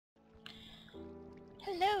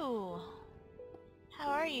Hello! How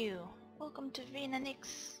are you? Welcome to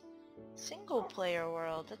Nick's single player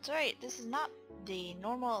world. That's right, this is not the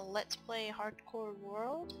normal Let's Play hardcore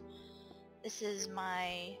world. This is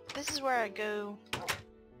where I go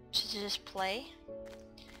to just play.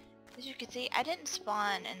 As you can see, I didn't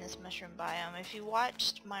spawn in this mushroom biome. If you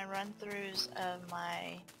watched my run-throughs of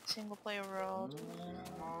my single player world,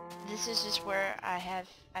 this is just where I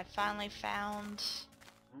finally found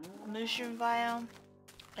a mushroom biome.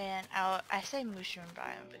 And I say mushroom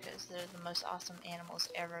biome because they're the most awesome animals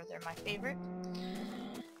ever. They're my favorite.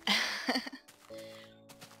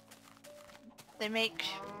 They make,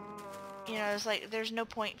 it's like there's no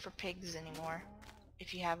point for pigs anymore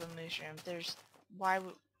if you have a mushroom. Why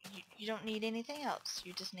would you don't need anything else.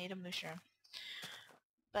 You just need a mushroom.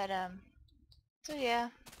 But so yeah,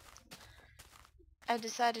 I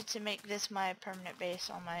decided to make this my permanent base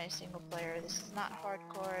on my single player. This is not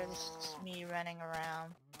hardcore. This is just me running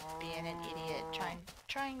around, being an idiot,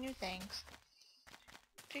 trying new things.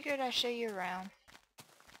 Figured I'd show you around.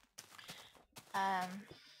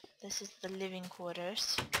 This is the living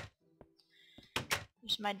quarters.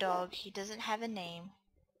 There's my dog. He doesn't have a name,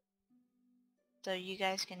 so you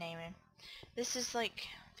guys can name him. This is like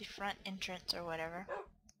the front entrance or whatever.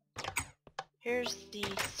 Here's the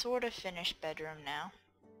sort of finished bedroom now.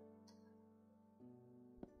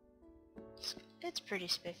 It's pretty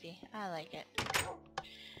spiffy. I like it.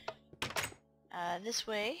 This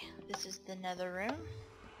way, this is the nether room.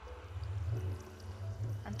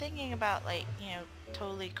 I'm thinking about, like,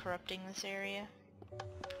 totally corrupting this area.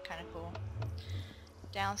 Kinda cool.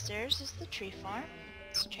 Downstairs is the tree farm.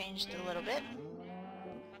 It's changed a little bit.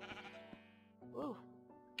 Ooh,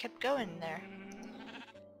 kept going there.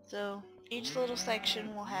 So, each little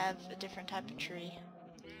section will have a different type of tree.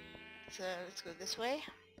 So, let's go this way.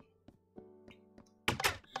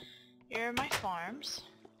 Here are my farms.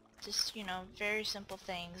 Just, very simple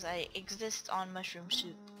things. I exist on mushroom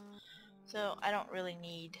soup. So I don't really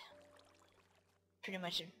need pretty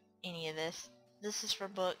much any of this. This is for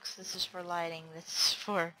books, this is for lighting, this is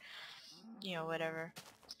for, whatever.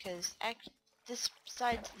 Because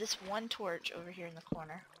besides this one torch over here in the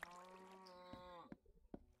corner,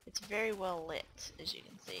 it's very well lit, as you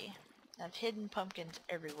can see. I've hidden pumpkins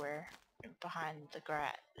everywhere behind the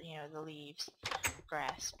grass, the leaves,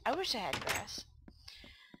 grass. I wish I had grass.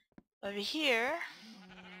 Over here,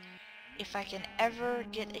 if I can ever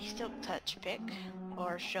get a silk touch pick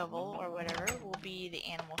or shovel or whatever, will be the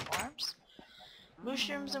animal farms.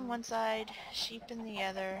 Mushrooms on one side, sheep in the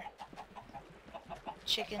other,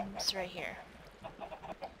 chickens right here.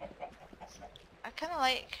 I kind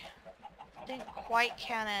of didn't quite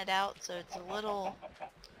count it out, so it's a little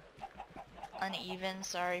uneven.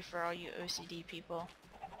 Sorry for all you OCD people.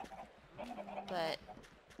 But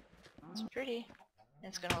it's pretty.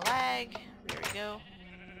 It's gonna lag. There we go.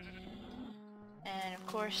 And of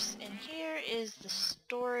course, in here is the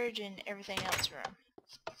storage and everything else room.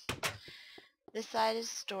 This side is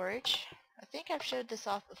storage. I think I've showed this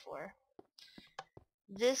off before.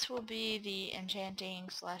 This will be the enchanting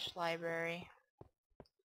 / library.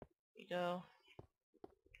 You go.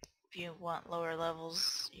 If you want lower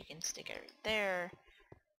levels, you can stick it right there.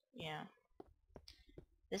 Yeah.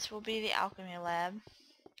 This will be the alchemy lab.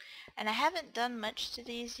 And I haven't done much to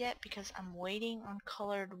these yet because I'm waiting on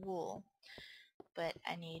colored wool. But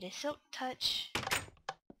I need a silk touch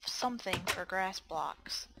something for grass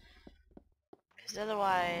blocks. Because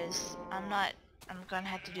otherwise, I'm gonna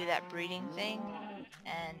have to do that breeding thing.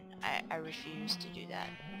 And I refuse to do that.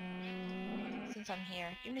 Since I'm here,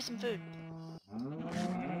 give me some food.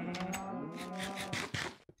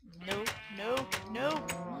 No, no, no!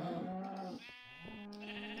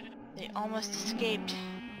 They almost escaped.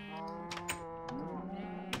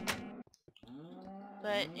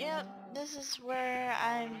 But, yep, this is where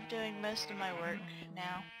I'm doing most of my work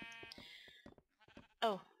now.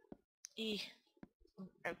 Oh.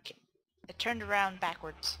 Okay. I turned around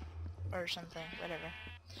backwards. Or something, whatever.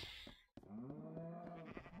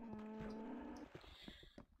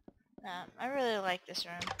 I really like this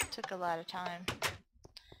room. It took a lot of time.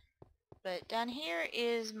 But down here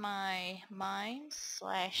is my mines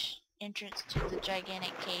 / entrance to the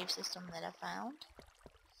gigantic cave system that I found.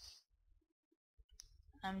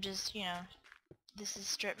 I'm just, this is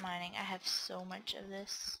strip mining. I have so much of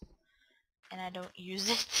this, and I don't use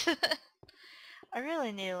it. I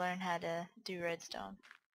really need to learn how to do redstone.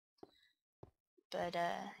 But,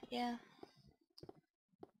 yeah.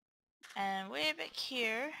 And way back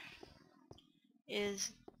here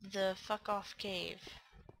is the fuck off cave.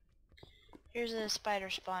 Here's a spider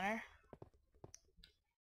spawner.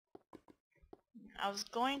 I was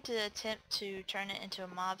going to attempt to turn it into a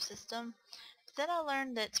mob system, but then I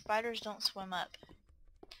learned that spiders don't swim up,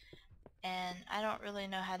 and I don't really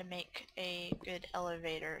know how to make a good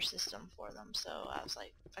elevator system for them, so I was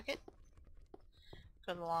like, fuck it,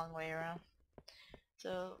 go the long way around.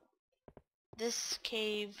 So this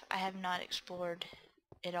cave I have not explored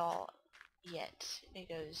at all yet. It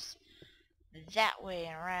goes that way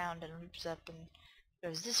and around and loops up, and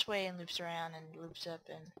goes this way and loops around and loops up,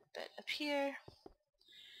 and but up here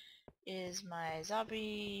is my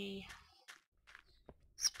zombie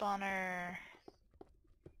spawner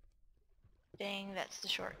thing. That's the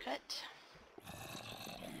shortcut.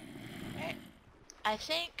 Alright. I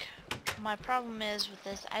think my problem is with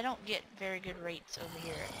this, I don't get very good rates over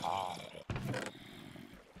here at all.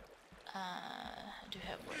 I do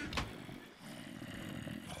have wood.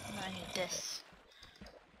 I need this.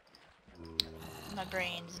 My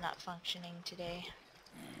brain's not functioning today.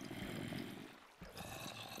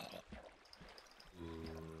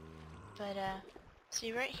 But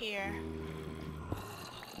see right here.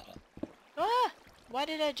 Ah! Why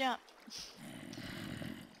did I jump?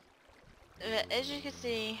 As you can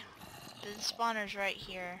see, the spawner's right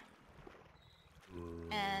here.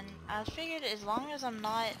 And I figured as long as I'm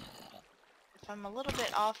not, if I'm a little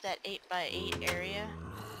bit off that 8x8 area,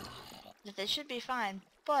 that they should be fine.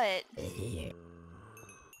 But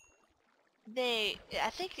I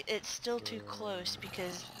think it's still too close,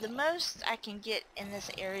 because the most I can get in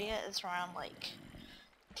this area is around like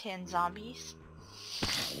 10 zombies,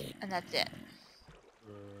 and that's it.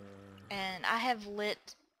 And I have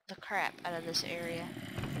lit the crap out of this area.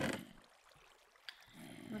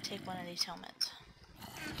 I'm gonna take one of these helmets.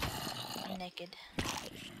 I'm naked.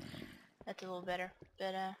 That's a little better.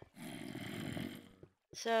 But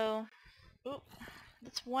so, oop,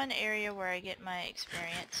 that's one area where I get my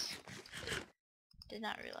experience. Did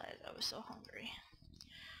not realize I was so hungry.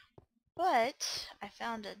 But I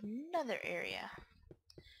found another area,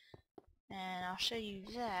 and I'll show you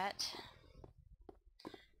that.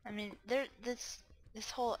 I mean,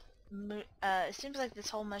 this whole it seems like this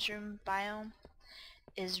whole mushroom biome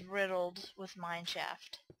is riddled with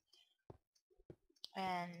mineshaft,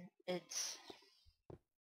 and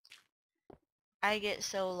I get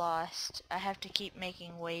so lost. I have to keep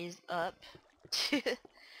making ways up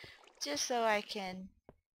just so I can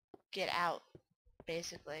get out,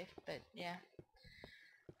 basically. But yeah,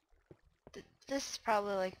 this is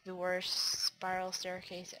probably like the worst spiral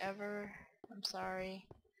staircase ever. I'm sorry.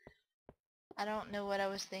 I don't know what I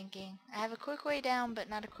was thinking. I have a quick way down, but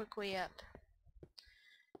not a quick way up.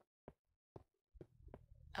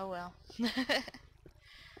 Oh well.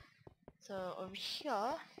 So over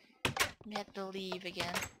here, we have to leave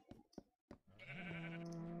again.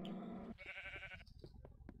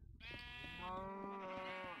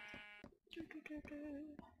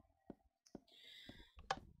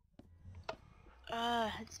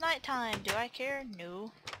 It's nighttime. Do I care?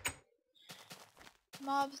 No.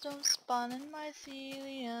 Mobs don't spawn in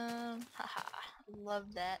mycelium. Haha,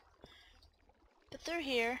 love that. But they're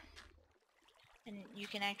here, and you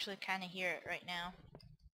can actually kind of hear it right now.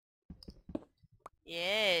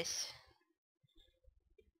 Yes.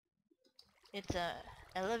 It's a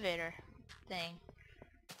elevator thing,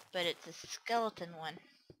 but it's a skeleton one.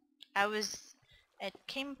 I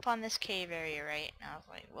came upon this cave area, right? And I was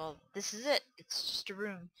like, well, this is it. It's just a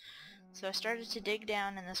room. So I started to dig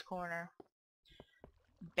down in this corner.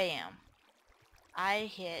 Bam. I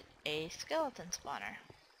hit a skeleton spawner.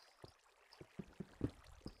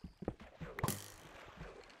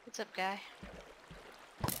 What's up, guy?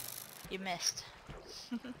 You missed.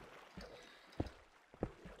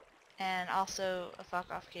 And also a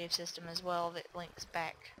fuck off cave system as well that links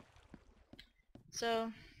back.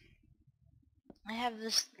 So I have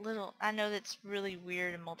this little, I know that's really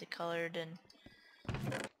weird and multicolored,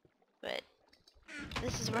 but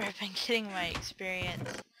this is where I've been getting my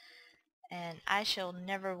experience, and I shall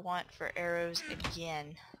never want for arrows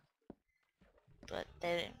again. But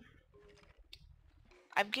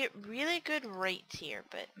I get really good rates here,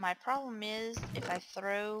 but my problem is if I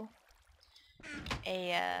throw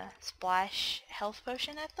a splash health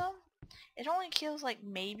potion at them, it only kills like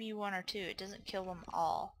maybe one or two. It doesn't kill them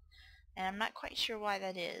all. And I'm not quite sure why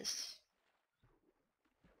that is.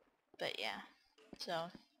 But yeah.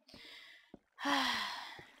 So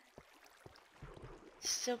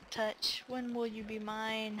Silk Touch, when will you be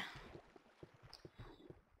mine?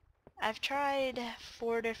 I've tried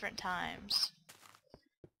 4 different times.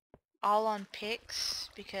 All on picks,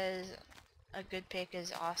 because a good pick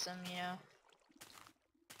is awesome, you know.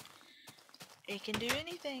 It can do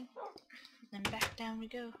anything. And back down we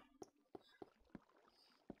go.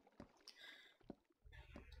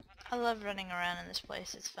 I love running around in this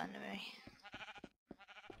place, it's fun to me.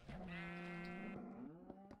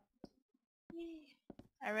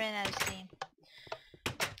 I ran out of steam.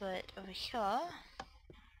 But over here...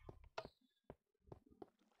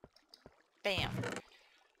 Bam!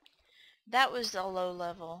 That was a low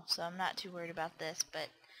level, so I'm not too worried about this, but...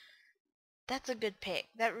 That's a good pick.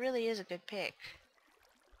 That really is a good pick.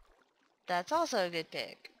 That's also a good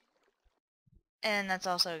pick. And that's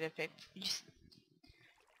also a good pick.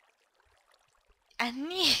 I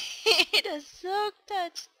need a soak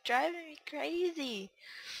touch. It's driving me crazy.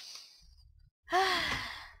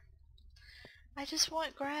 I just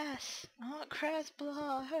want grass. I want grass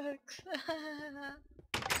blocks.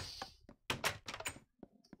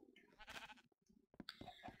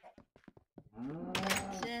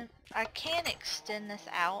 I can extend this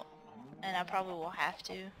out, and I probably will have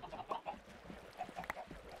to.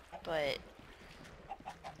 But...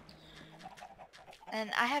 And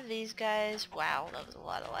I have these guys. Wow, that was a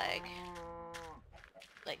lot of lag.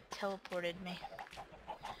 Like, teleported me.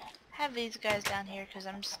 I have these guys down here because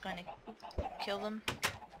I'm just going to kill them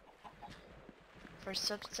for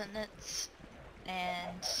substance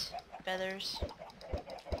and feathers.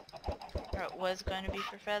 Or it was going to be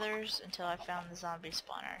for feathers until I found the zombie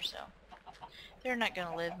spawner, so they're not going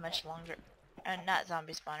to live much longer. Not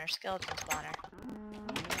zombie spawner, skeleton spawner.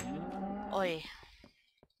 Oi.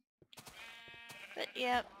 But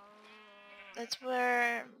yep, that's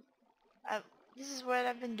where this is what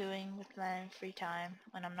I've been doing with my free time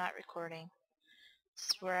when I'm not recording. This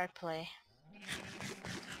is where I play.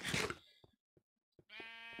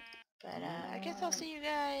 But I guess I'll see you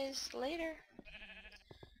guys later.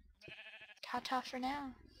 Ta-ta for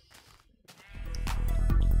now.